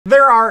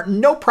are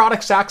no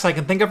product stacks I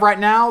can think of right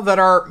now that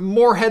are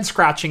more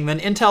head-scratching than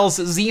Intel's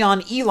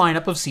Xeon E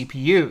lineup of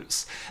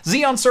CPUs.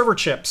 Xeon server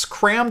chips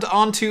crammed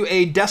onto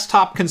a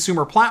desktop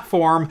consumer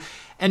platform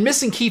and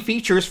missing key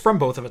features from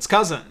both of its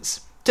cousins.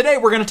 Today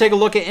we're going to take a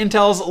look at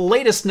Intel's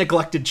latest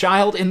neglected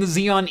child in the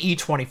Xeon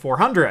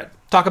E2400.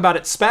 Talk about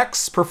its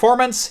specs,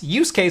 performance,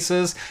 use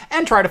cases,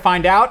 and try to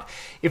find out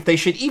if they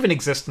should even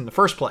exist in the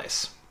first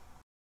place.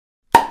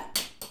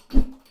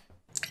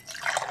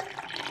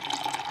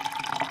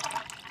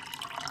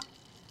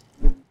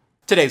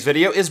 Today's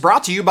video is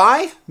brought to you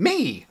by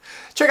me.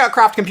 Check out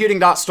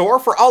craftcomputing.store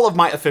for all of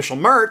my official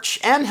merch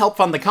and help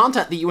fund the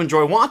content that you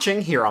enjoy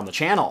watching here on the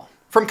channel.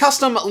 From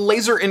custom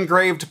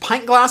laser-engraved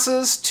pint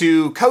glasses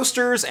to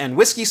coasters and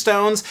whiskey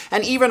stones,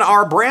 and even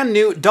our brand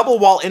new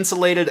double-wall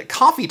insulated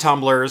coffee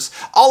tumblers,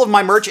 all of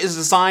my merch is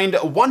designed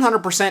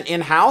 100%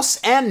 in-house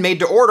and made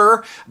to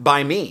order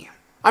by me.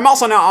 I'm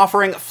also now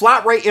offering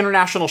flat-rate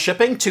international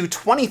shipping to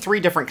 23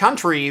 different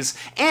countries,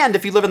 and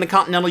if you live in the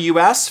continental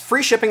US,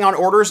 free shipping on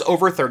orders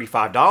over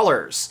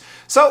 $35.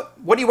 So,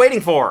 what are you waiting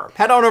for?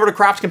 Head on over to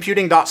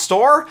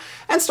craftcomputing.store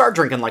and start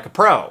drinking like a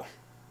pro.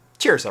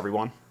 Cheers,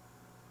 everyone.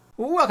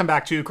 Welcome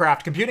back to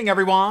Craft Computing,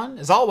 everyone.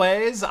 As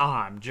always,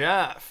 I'm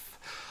Jeff.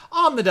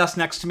 On the desk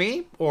next to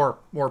me, or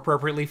more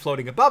appropriately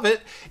floating above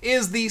it,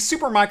 is the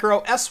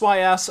Supermicro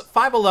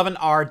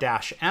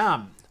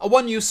SYS511R-M, a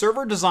one-use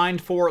server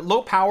designed for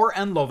low-power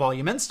and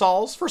low-volume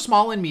installs for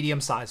small and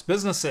medium-sized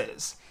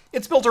businesses.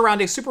 It's built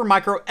around a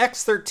Supermicro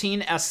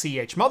X13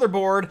 SCH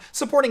motherboard,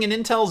 supporting an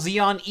Intel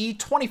Xeon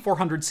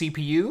E2400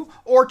 CPU,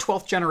 or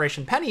 12th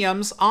generation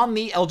Pentiums, on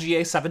the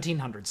LGA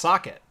 1700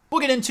 socket. We'll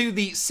get into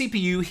the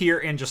CPU here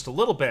in just a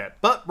little bit,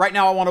 but right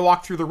now I want to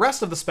walk through the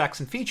rest of the specs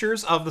and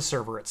features of the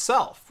server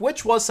itself,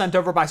 which was sent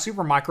over by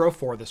Supermicro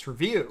for this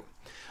review.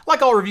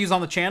 Like all reviews on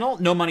the channel,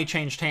 no money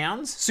changed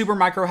hands.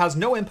 Supermicro has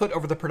no input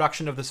over the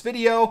production of this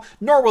video,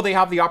 nor will they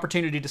have the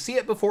opportunity to see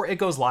it before it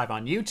goes live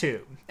on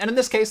YouTube. And in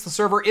this case, the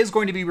server is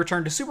going to be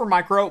returned to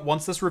Supermicro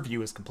once this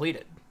review is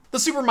completed. The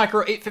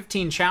Supermicro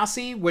 815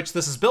 chassis, which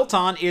this is built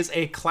on, is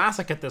a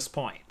classic at this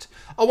point.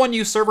 A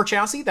one-use server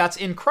chassis that's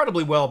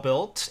incredibly well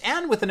built,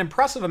 and with an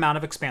impressive amount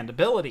of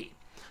expandability.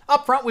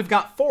 Up front, we've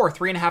got four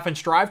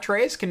 3.5-inch drive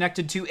trays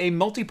connected to a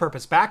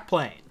multi-purpose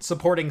backplane,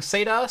 supporting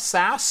SATA,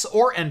 SAS,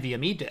 or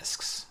NVMe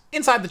disks.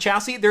 Inside the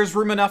chassis, there's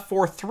room enough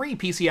for 3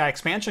 PCI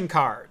expansion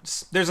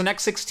cards. There's an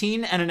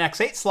X16 and an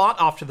X8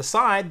 slot off to the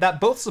side that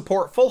both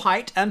support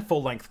full-height and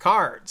full-length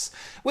cards,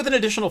 with an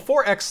additional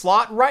 4X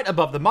slot right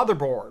above the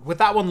motherboard, with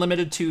that one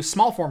limited to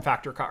small form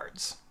factor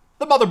cards.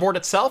 The motherboard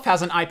itself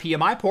has an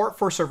IPMI port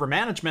for server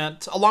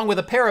management, along with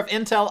a pair of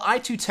Intel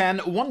i210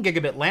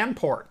 1GB LAN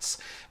ports,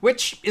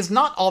 which is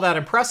not all that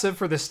impressive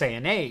for this day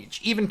and age,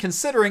 even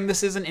considering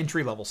this is an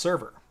entry-level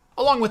server.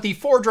 Along with the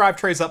 4 drive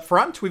trays up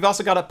front, we've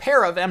also got a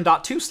pair of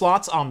M.2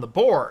 slots on the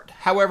board.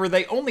 However,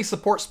 they only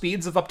support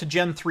speeds of up to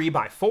Gen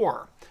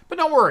 3x4. But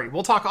don't worry,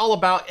 we'll talk all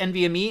about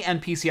NVMe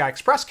and PCI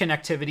Express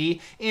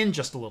connectivity in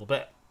just a little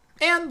bit.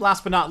 And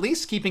last but not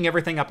least, keeping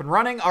everything up and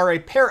running, are a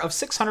pair of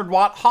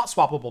 600-watt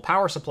hot-swappable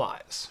power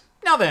supplies.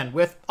 Now then,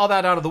 with all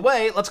that out of the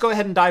way, let's go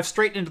ahead and dive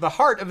straight into the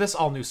heart of this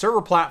all-new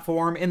server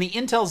platform in the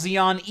Intel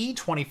Xeon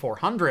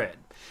E2400.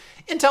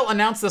 Intel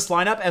announced this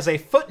lineup as a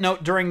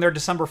footnote during their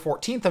December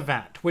 14th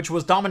event, which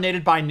was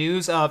dominated by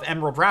news of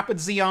Emerald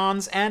Rapids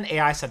Xeons and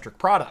AI-centric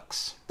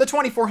products. The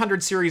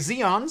 2400 series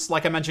Xeons,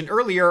 like I mentioned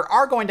earlier,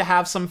 are going to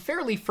have some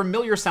fairly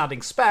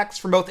familiar-sounding specs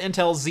from both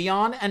Intel's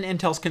Xeon and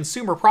Intel's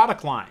consumer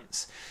product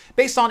lines.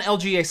 Based on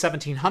LGA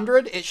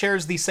 1700, it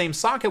shares the same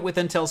socket with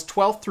Intel's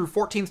 12th through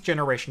 14th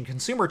generation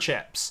consumer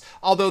chips,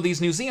 although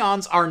these new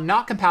Xeons are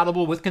not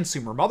compatible with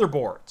consumer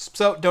motherboards,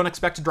 so don't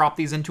expect to drop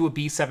these into a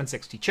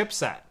B760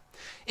 chipset.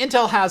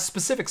 Intel has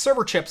specific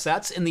server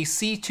chipsets in the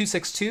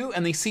C262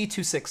 and the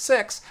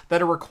C266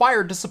 that are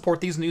required to support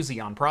these new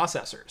Xeon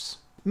processors.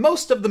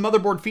 Most of the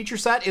motherboard feature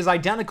set is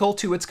identical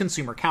to its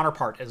consumer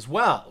counterpart as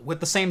well,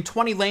 with the same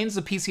 20 lanes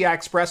of PCI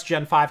Express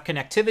Gen 5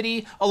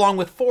 connectivity, along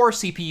with 4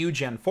 CPU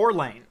Gen 4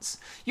 lanes.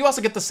 You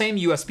also get the same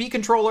USB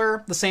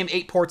controller, the same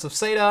 8 ports of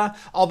SATA,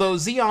 although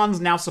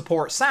Xeons now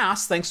support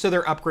SAS thanks to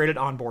their upgraded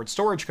onboard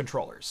storage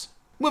controllers.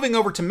 Moving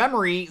over to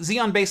memory,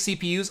 Xeon-based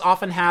CPUs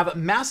often have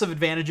massive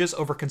advantages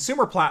over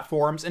consumer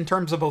platforms in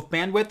terms of both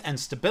bandwidth and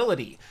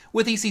stability,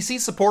 with ECC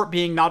support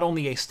being not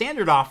only a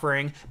standard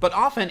offering, but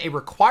often a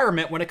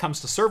requirement when it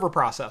comes to server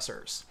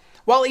processors.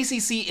 While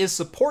ECC is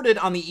supported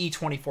on the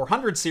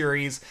E2400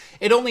 series,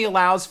 it only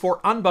allows for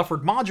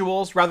unbuffered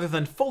modules rather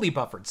than fully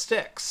buffered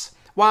sticks.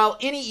 While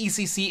any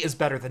ECC is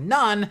better than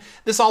none,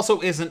 this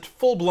also isn't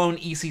full-blown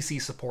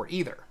ECC support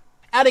either.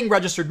 Adding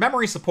registered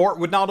memory support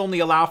would not only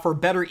allow for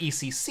better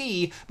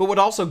ECC, but would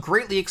also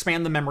greatly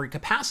expand the memory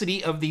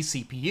capacity of these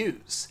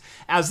CPUs.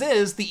 As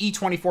is, the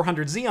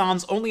E2400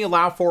 Xeons only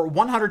allow for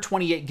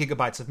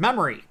 128GB of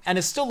memory, and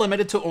is still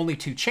limited to only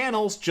 2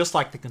 channels, just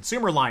like the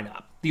consumer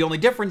lineup. The only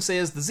difference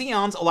is the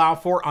Xeons allow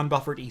for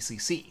unbuffered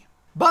ECC.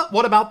 But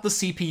what about the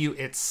CPU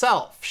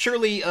itself?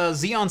 Surely a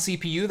Xeon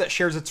CPU that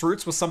shares its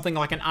roots with something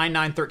like an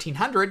i9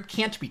 1300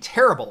 can't be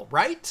terrible,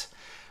 right?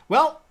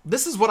 Well,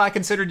 this is what I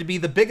consider to be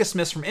the biggest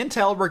miss from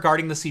Intel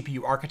regarding the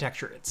CPU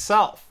architecture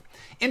itself.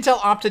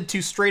 Intel opted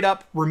to straight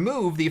up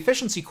remove the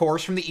efficiency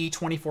cores from the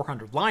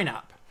E2400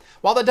 lineup.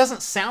 While that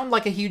doesn't sound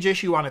like a huge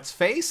issue on its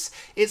face,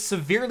 it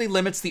severely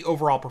limits the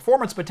overall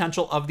performance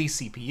potential of these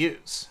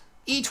CPUs.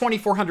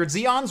 E2400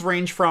 Xeons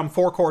range from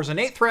 4 cores and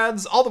 8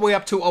 threads, all the way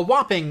up to a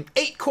whopping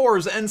 8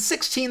 cores and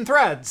 16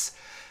 threads.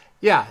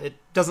 Yeah, it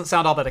doesn't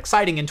sound all that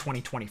exciting in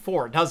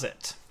 2024, does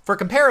it? For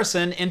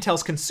comparison,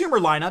 Intel's consumer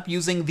lineup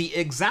using the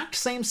exact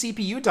same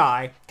CPU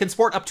die can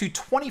support up to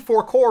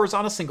 24 cores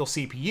on a single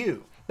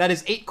CPU. That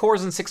is 8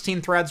 cores and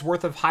 16 threads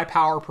worth of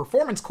high-power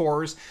performance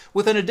cores,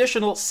 with an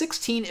additional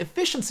 16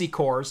 efficiency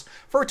cores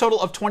for a total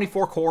of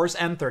 24 cores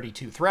and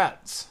 32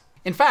 threads.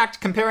 In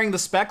fact, comparing the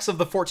specs of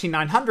the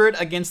 14900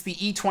 against the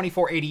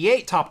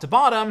E2488 top to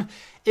bottom,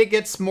 it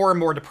gets more and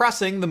more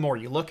depressing the more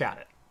you look at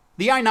it.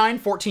 The i9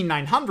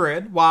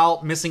 14900,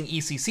 while missing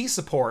ECC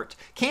support,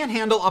 can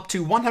handle up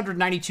to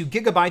 192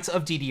 gigabytes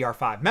of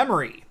DDR5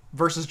 memory,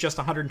 versus just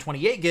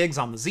 128 gigs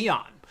on the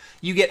Xeon.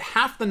 You get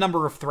half the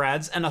number of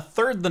threads and a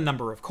third the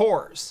number of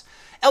cores.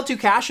 L2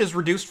 cache is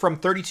reduced from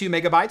 32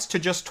 megabytes to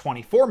just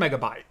 24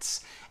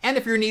 megabytes. And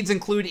if your needs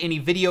include any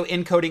video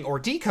encoding or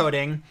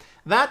decoding,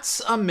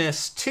 that's a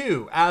miss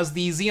too, as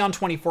the Xeon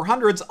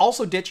 2400s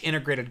also ditch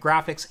integrated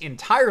graphics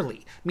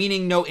entirely,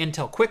 meaning no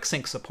Intel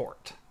QuickSync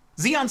support.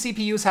 Xeon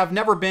CPUs have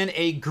never been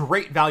a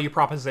great value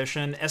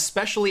proposition,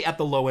 especially at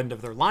the low end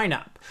of their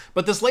lineup,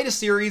 but this latest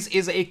series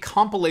is a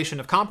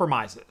compilation of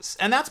compromises,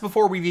 and that's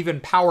before we've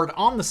even powered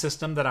on the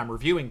system that I'm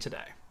reviewing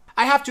today.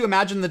 I have to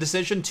imagine the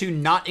decision to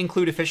not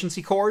include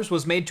efficiency cores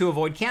was made to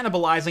avoid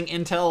cannibalizing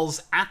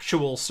Intel's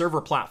actual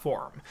server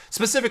platform,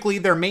 specifically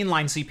their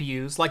mainline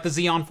CPUs like the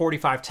Xeon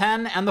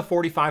 4510 and the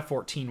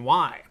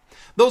 4514Y.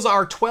 Those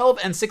are 12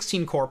 and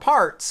 16 core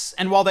parts,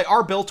 and while they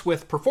are built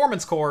with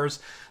performance cores,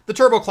 the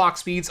turbo clock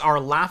speeds are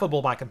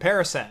laughable by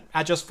comparison,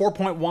 at just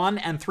 4.1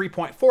 and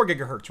 3.4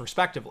 GHz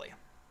respectively.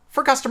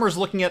 For customers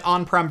looking at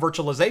on-prem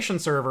virtualization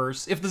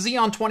servers, if the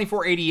Xeon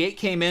 2488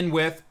 came in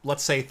with,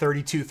 let's say,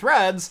 32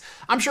 threads,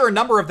 I'm sure a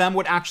number of them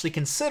would actually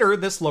consider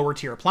this lower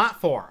tier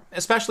platform,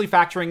 especially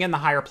factoring in the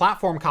higher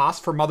platform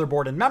costs for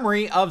motherboard and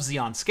memory of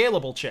Xeon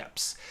scalable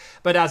chips.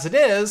 But as it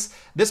is,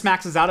 this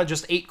maxes out at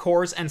just 8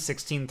 cores and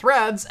 16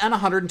 threads and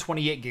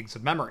 128 gigs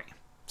of memory.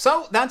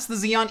 So that's the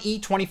Xeon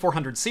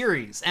E2400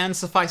 series, and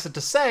suffice it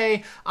to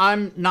say,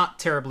 I'm not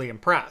terribly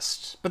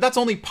impressed. But that's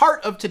only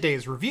part of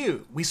today's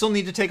review. We still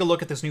need to take a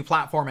look at this new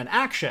platform in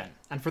action,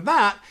 and for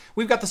that,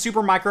 we've got the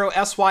Supermicro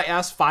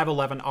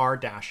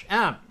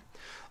SYS511R-M.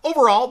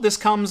 Overall, this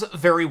comes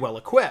very well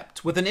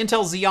equipped, with an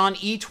Intel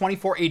Xeon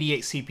E2488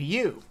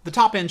 CPU, the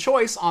top-end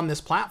choice on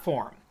this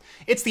platform.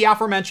 It's the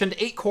aforementioned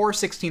 8-core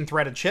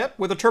 16-threaded chip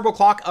with a turbo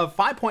clock of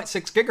 5.6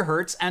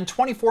 GHz and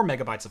 24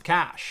 megabytes of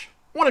cache.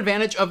 One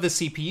advantage of the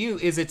CPU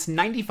is its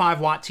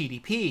 95-watt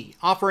TDP,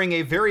 offering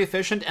a very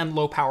efficient and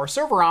low-power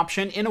server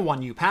option in a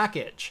 1U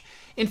package.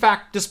 In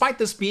fact, despite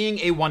this being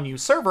a 1U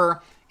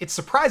server, it's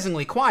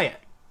surprisingly quiet,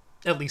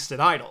 at least at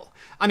idle.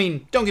 I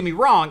mean, don't get me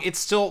wrong, it's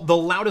still the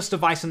loudest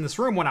device in this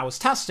room when I was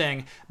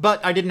testing, but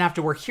I didn't have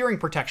to wear hearing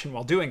protection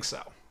while doing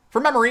so.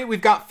 For memory,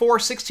 we've got 4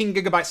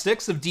 16GB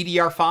sticks of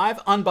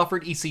DDR5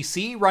 unbuffered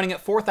ECC running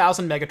at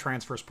 4,000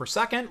 megatransfers per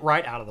second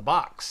right out of the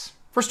box.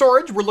 For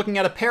storage, we're looking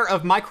at a pair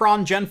of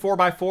Micron Gen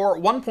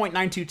 4x4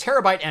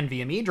 1.92TB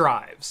NVMe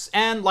drives.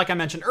 And like I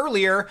mentioned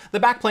earlier, the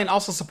backplane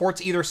also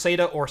supports either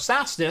SATA or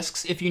SAS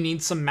disks if you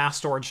need some mass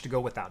storage to go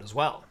with that as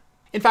well.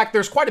 In fact,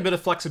 there's quite a bit of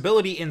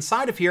flexibility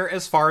inside of here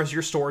as far as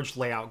your storage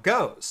layout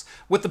goes.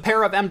 With the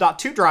pair of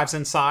M.2 drives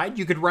inside,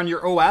 you could run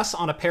your OS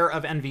on a pair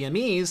of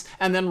NVMe's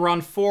and then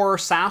run 4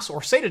 SAS or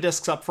SATA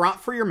disks up front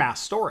for your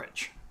mass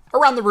storage.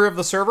 Around the rear of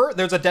the server,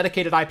 there's a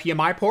dedicated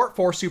IPMI port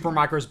for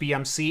Supermicro's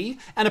BMC,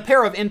 and a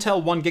pair of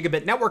Intel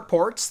 1GB network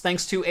ports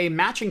thanks to a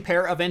matching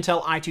pair of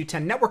Intel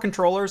i210 network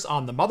controllers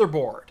on the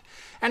motherboard.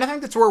 And I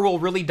think that's where we'll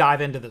really dive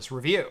into this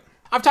review.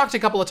 I've talked a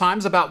couple of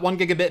times about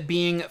 1GB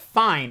being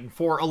fine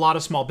for a lot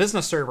of small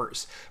business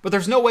servers, but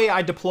there's no way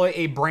I'd deploy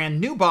a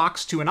brand new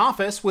box to an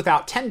office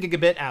without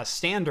 10GB as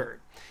standard.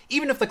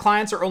 Even if the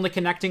clients are only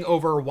connecting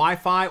over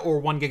Wi-Fi or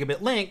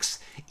 1GB links,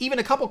 even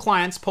a couple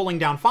clients pulling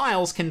down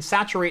files can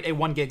saturate a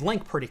 1GB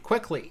link pretty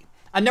quickly.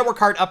 A network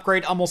card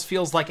upgrade almost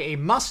feels like a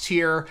must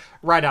here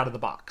right out of the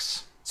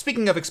box.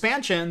 Speaking of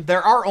expansion,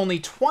 there are only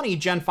 20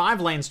 Gen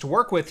 5 lanes to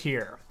work with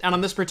here, and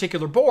on this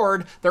particular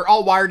board, they're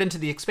all wired into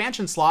the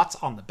expansion slots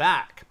on the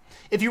back.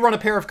 If you run a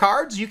pair of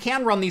cards, you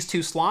can run these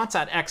 2 slots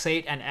at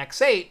X8 and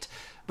X8,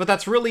 but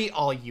that's really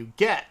all you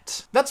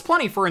get. That's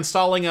plenty for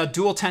installing a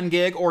dual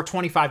 10GB or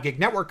 25GB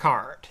network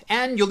card,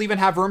 and you'll even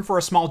have room for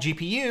a small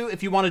GPU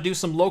if you want to do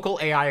some local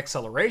AI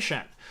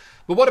acceleration.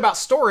 But what about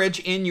storage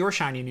in your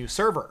shiny new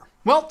server?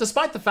 Well,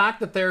 despite the fact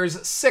that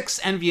there's 6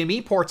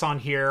 NVMe ports on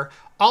here,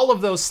 all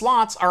of those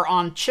slots are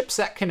on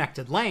chipset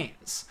connected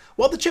lanes.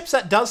 While the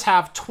chipset does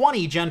have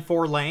 20 Gen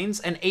 4 lanes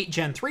and 8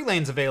 Gen 3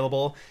 lanes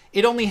available,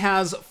 it only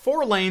has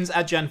 4 lanes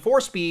at Gen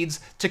 4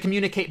 speeds to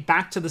communicate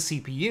back to the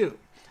CPU.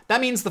 That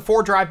means the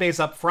 4 drive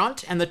bays up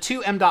front and the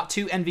 2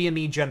 M.2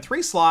 NVMe Gen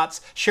 3 slots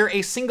share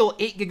a single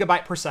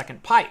 8GB per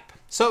second pipe.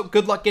 So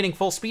good luck getting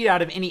full speed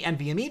out of any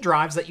NVMe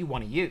drives that you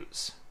want to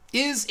use.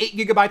 Is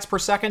 8GB per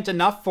second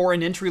enough for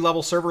an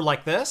entry-level server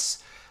like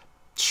this?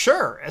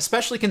 Sure,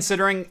 especially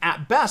considering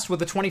at best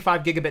with a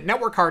 25 gigabit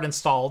network card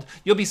installed,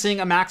 you'll be seeing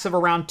a max of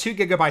around 2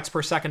 GB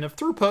per second of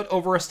throughput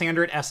over a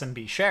standard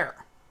SMB share.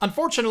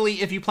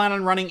 Unfortunately, if you plan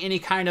on running any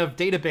kind of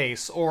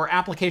database or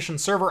application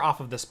server off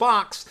of this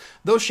box,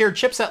 those shared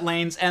chipset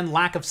lanes and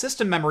lack of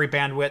system memory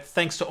bandwidth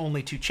thanks to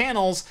only 2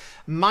 channels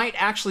might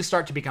actually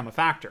start to become a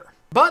factor.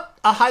 But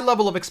a high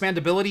level of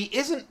expandability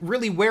isn't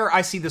really where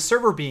I see the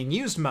server being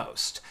used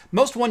most.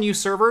 Most one-use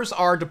servers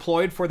are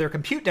deployed for their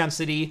compute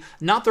density,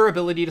 not their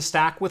ability to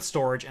stack with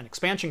storage and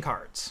expansion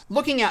cards.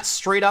 Looking at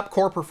straight-up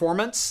core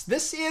performance,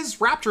 this is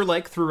Raptor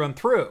Lake through and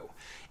through.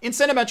 In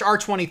Cinebench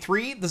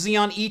R23, the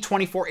Xeon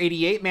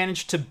E2400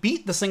 managed to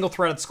beat the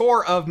single-threaded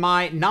score of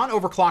my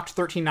non-overclocked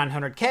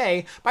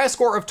 13900K by a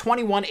score of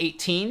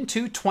 2118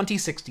 to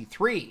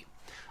 2063.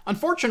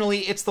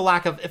 Unfortunately, it's the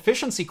lack of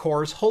efficiency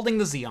cores holding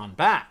the Xeon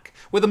back,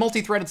 with a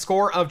multi-threaded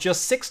score of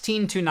just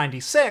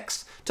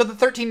 16296 to the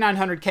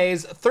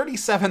 13900K's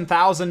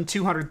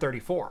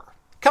 37234.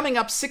 Coming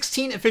up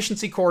 16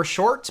 efficiency cores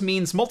short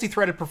means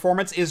multi-threaded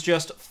performance is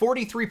just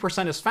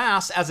 43% as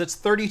fast as its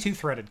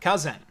 32-threaded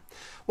cousin.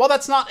 While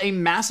that's not a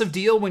massive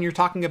deal when you're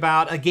talking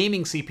about a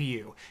gaming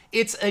CPU,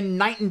 it's a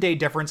night and day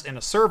difference in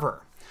a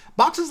server.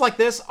 Boxes like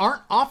this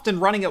aren't often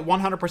running at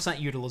 100%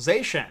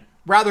 utilization.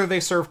 Rather, they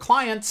serve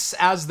clients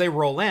as they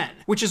roll in,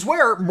 which is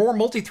where more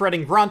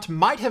multi-threading grunt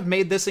might have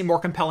made this a more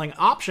compelling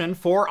option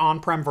for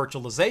on-prem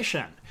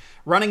virtualization.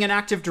 Running an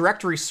Active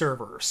Directory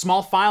server,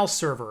 small file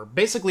server,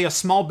 basically a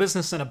small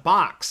business in a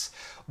box.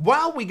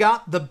 While we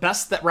got the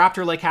best that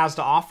Raptor Lake has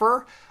to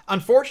offer,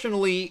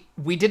 unfortunately,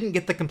 we didn't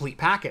get the complete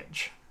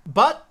package.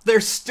 But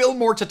there's still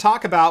more to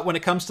talk about when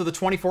it comes to the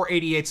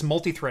 2488's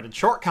multi-threaded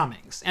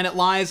shortcomings, and it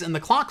lies in the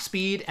clock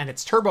speed and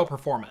its turbo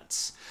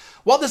performance.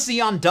 While the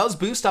Xeon does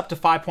boost up to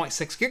 5.6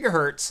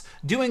 GHz,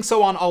 doing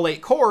so on all 8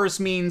 cores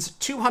means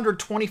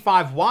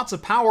 225 watts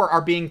of power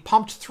are being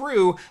pumped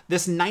through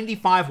this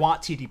 95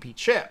 watt TDP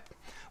chip.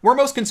 Where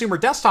most consumer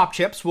desktop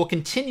chips will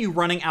continue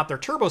running at their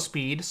turbo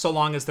speed so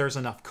long as there's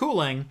enough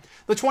cooling,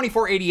 the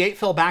 2488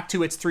 fell back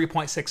to its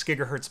 3.6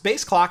 GHz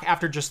base clock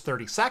after just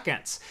 30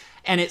 seconds,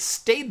 and it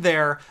stayed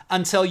there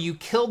until you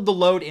killed the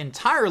load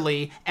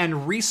entirely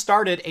and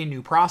restarted a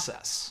new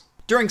process.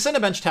 During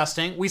Cinebench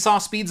testing, we saw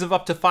speeds of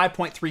up to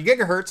 5.3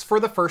 GHz for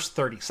the first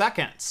 30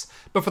 seconds,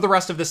 but for the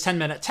rest of this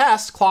 10-minute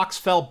test, clocks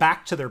fell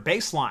back to their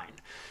baseline.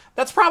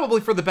 That's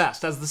probably for the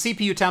best, as the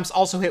CPU temps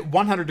also hit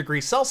 100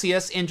 degrees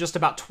Celsius in just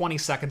about 20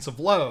 seconds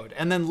of load,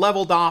 and then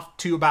leveled off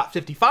to about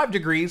 55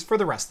 degrees for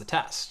the rest of the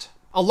test.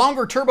 A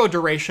longer turbo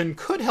duration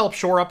could help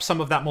shore up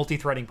some of that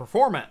multi-threading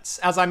performance,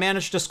 as I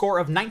managed a score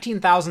of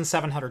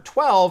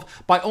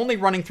 19,712 by only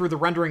running through the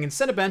rendering in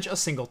Cinebench a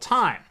single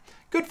time.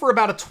 Good for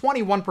about a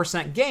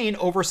 21% gain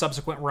over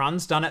subsequent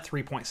runs done at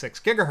 3.6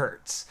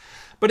 GHz.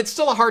 But it's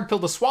still a hard pill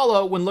to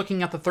swallow when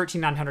looking at the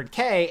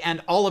 13900K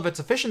and all of its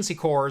efficiency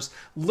cores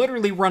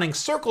literally running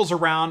circles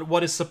around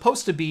what is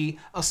supposed to be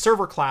a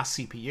server-class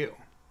CPU.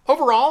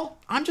 Overall,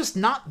 I'm just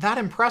not that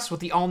impressed with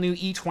the all-new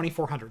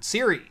E2400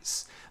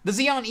 series. The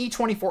Xeon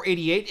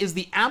E2400 is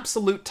the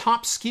absolute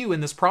top SKU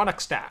in this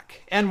product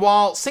stack, and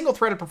while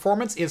single-threaded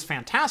performance is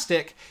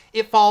fantastic,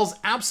 it falls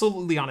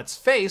absolutely on its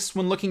face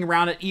when looking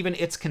around at even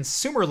its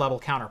consumer-level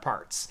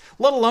counterparts,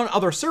 let alone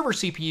other server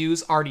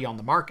CPUs already on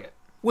the market.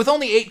 With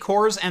only 8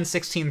 cores and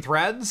 16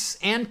 threads,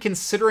 and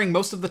considering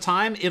most of the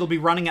time it'll be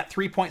running at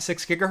 3.6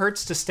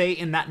 GHz to stay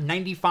in that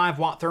 95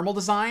 watt thermal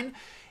design,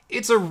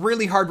 it's a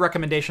really hard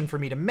recommendation for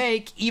me to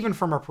make, even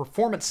from a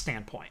performance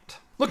standpoint.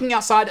 Looking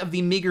outside of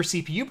the meager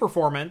CPU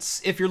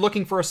performance, if you're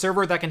looking for a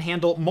server that can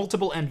handle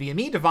multiple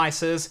NVMe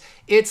devices,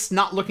 it's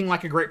not looking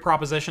like a great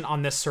proposition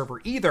on this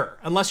server either,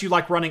 unless you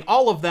like running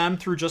all of them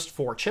through just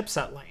 4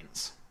 chipset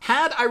lanes.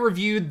 Had I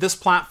reviewed this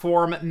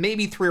platform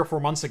maybe 3 or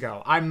 4 months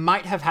ago, I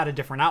might have had a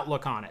different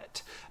outlook on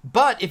it.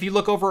 But if you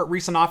look over at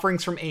recent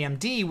offerings from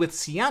AMD with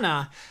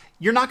Sienna,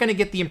 you're not going to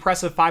get the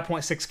impressive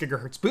 5.6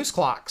 GHz boost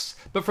clocks,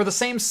 but for the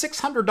same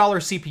 $600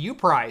 CPU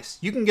price,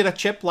 you can get a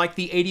chip like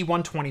the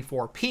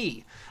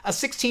 8124P, a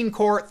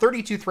 16-core,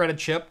 32-threaded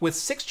chip with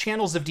 6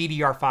 channels of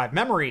DDR5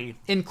 memory,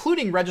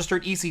 including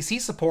registered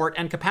ECC support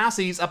and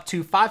capacities up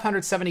to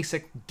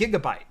 576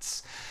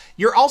 gigabytes.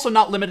 You're also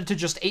not limited to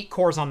just 8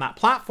 cores on that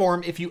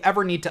platform if you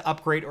ever need to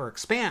upgrade or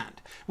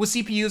expand, with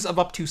CPUs of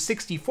up to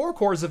 64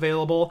 cores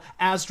available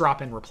as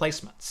drop-in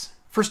replacements.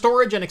 For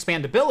storage and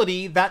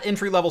expandability, that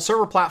entry-level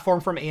server platform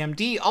from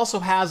AMD also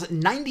has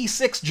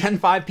 96 Gen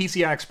 5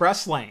 PCI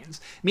Express lanes,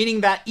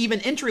 meaning that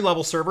even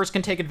entry-level servers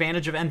can take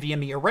advantage of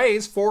NVMe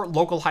arrays for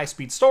local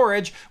high-speed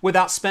storage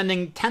without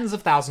spending tens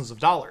of thousands of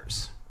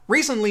dollars.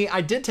 Recently,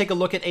 I did take a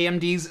look at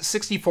AMD's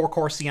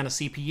 64-core Sienna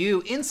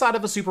CPU inside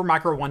of a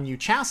Supermicro 1U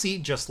chassis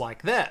just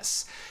like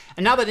this.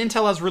 And now that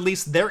Intel has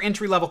released their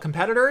entry-level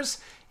competitors,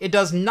 it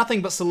does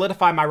nothing but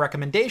solidify my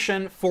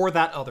recommendation for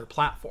that other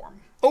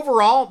platform.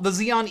 Overall, the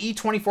Xeon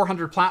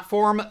E2400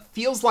 platform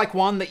feels like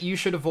one that you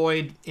should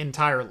avoid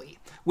entirely.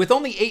 With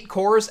only 8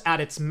 cores at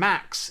its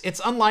max,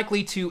 it's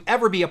unlikely to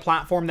ever be a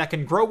platform that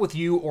can grow with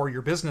you or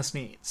your business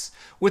needs.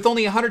 With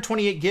only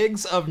 128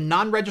 gigs of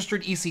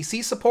non-registered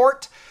ECC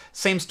support,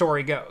 same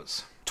story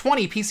goes.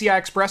 20 PCI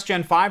Express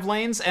Gen 5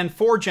 lanes and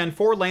 4 Gen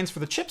 4 lanes for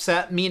the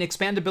chipset mean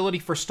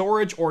expandability for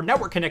storage or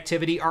network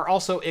connectivity are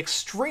also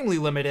extremely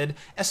limited,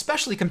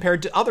 especially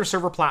compared to other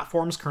server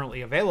platforms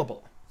currently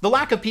available. The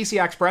lack of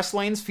PCI Express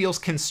lanes feels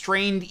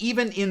constrained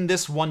even in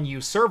this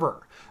 1U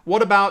server.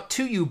 What about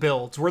 2U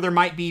builds, where there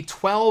might be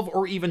 12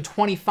 or even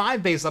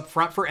 25 bays up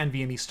front for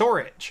NVMe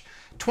storage?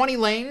 20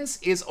 lanes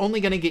is only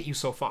going to get you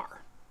so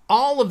far.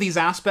 All of these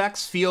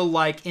aspects feel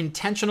like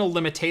intentional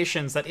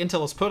limitations that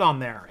Intel has put on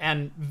there,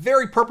 and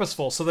very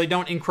purposeful so they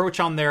don't encroach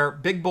on their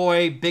big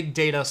boy, big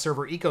data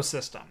server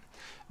ecosystem.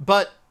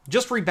 But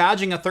just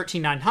rebadging a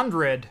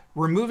 13900,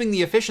 removing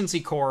the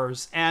efficiency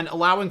cores, and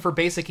allowing for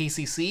basic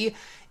ECC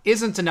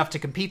isn't enough to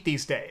compete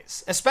these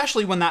days,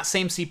 especially when that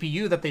same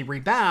CPU that they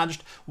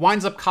rebadged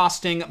winds up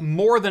costing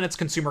more than its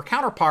consumer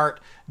counterpart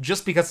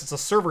just because it's a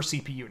server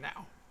CPU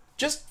now.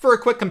 Just for a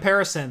quick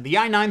comparison, the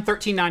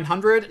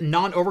i9-13900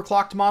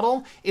 non-overclocked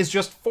model is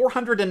just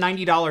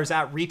 $490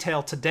 at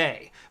retail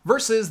today,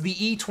 versus the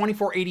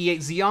E2488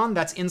 Xeon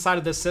that's inside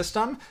of this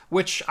system,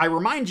 which I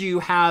remind you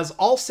has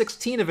all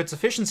 16 of its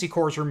efficiency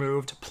cores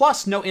removed,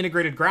 plus no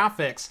integrated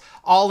graphics,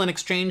 all in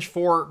exchange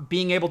for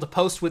being able to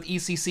post with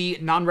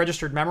ECC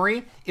non-registered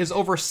memory, is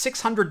over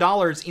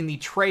 $600 in the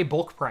tray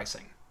bulk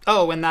pricing.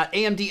 Oh, and that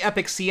AMD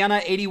EPYC Sienna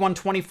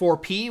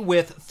 8124P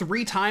with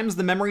 3 times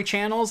the memory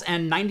channels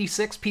and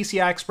 96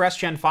 PCI Express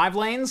Gen 5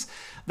 lanes,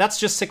 that's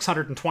just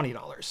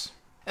 $620.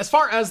 As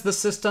far as the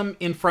system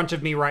in front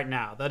of me right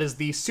now, that is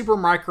the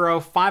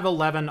Supermicro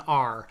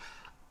 511R,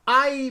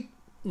 I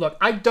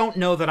don't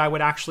know that I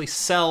would actually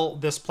sell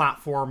this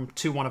platform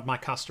to one of my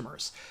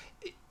customers.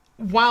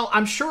 While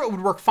I'm sure it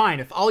would work fine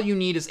if all you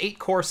need is 8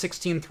 core,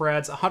 16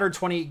 threads,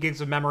 128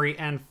 gigs of memory,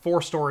 and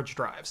 4 storage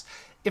drives.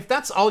 If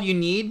that's all you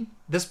need,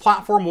 this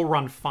platform will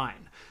run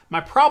fine. My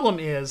problem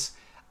is,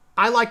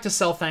 I like to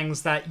sell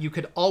things that you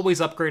could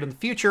always upgrade in the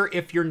future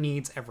if your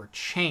needs ever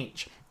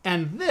change.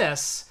 And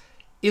this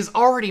is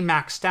already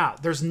maxed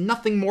out. There's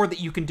nothing more that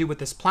you can do with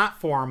this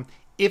platform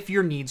if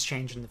your needs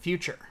change in the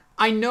future.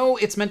 I know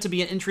it's meant to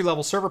be an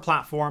entry-level server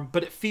platform,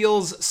 but it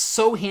feels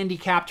so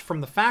handicapped from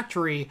the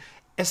factory,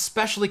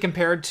 especially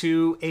compared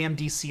to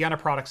AMD Sienna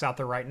products out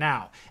there right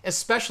now,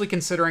 especially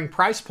considering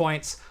price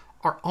points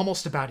are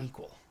almost about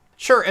equal.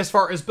 Sure, as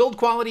far as build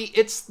quality,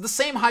 it's the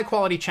same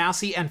high-quality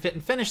chassis and fit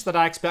and finish that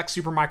I expect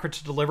Supermicro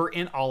to deliver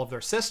in all of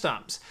their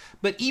systems.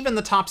 But even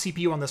the top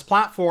CPU on this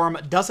platform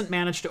doesn't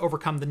manage to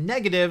overcome the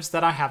negatives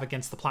that I have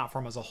against the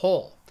platform as a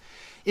whole.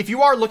 If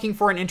you are looking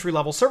for an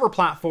entry-level server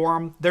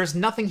platform, there's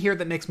nothing here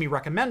that makes me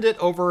recommend it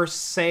over,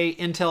 say,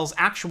 Intel's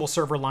actual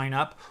server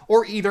lineup,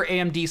 or either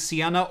AMD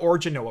Sienna or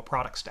Genoa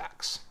product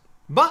stacks.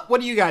 But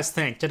what do you guys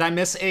think? Did I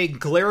miss a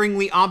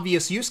glaringly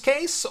obvious use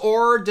case,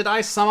 or did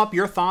I sum up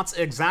your thoughts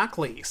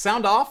exactly?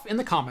 Sound off in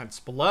the comments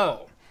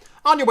below.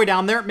 On your way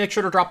down there, make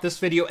sure to drop this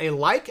video a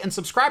like and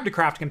subscribe to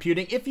Craft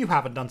Computing if you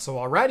haven't done so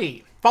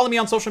already. Follow me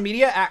on social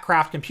media at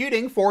Craft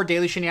Computing for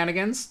daily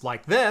shenanigans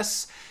like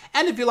this.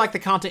 And if you like the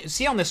content you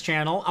see on this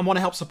channel and want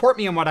to help support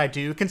me in what I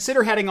do,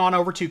 consider heading on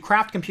over to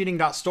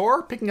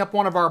craftcomputing.store, picking up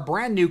one of our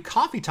brand new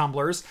coffee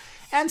tumblers,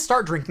 and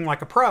start drinking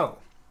like a pro,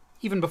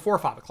 even before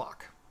 5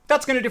 o'clock.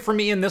 That's going to do it for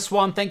me in this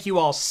one. Thank you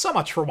all so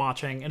much for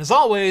watching, and as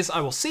always, I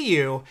will see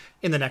you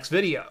in the next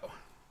video.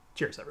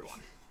 Cheers,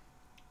 everyone.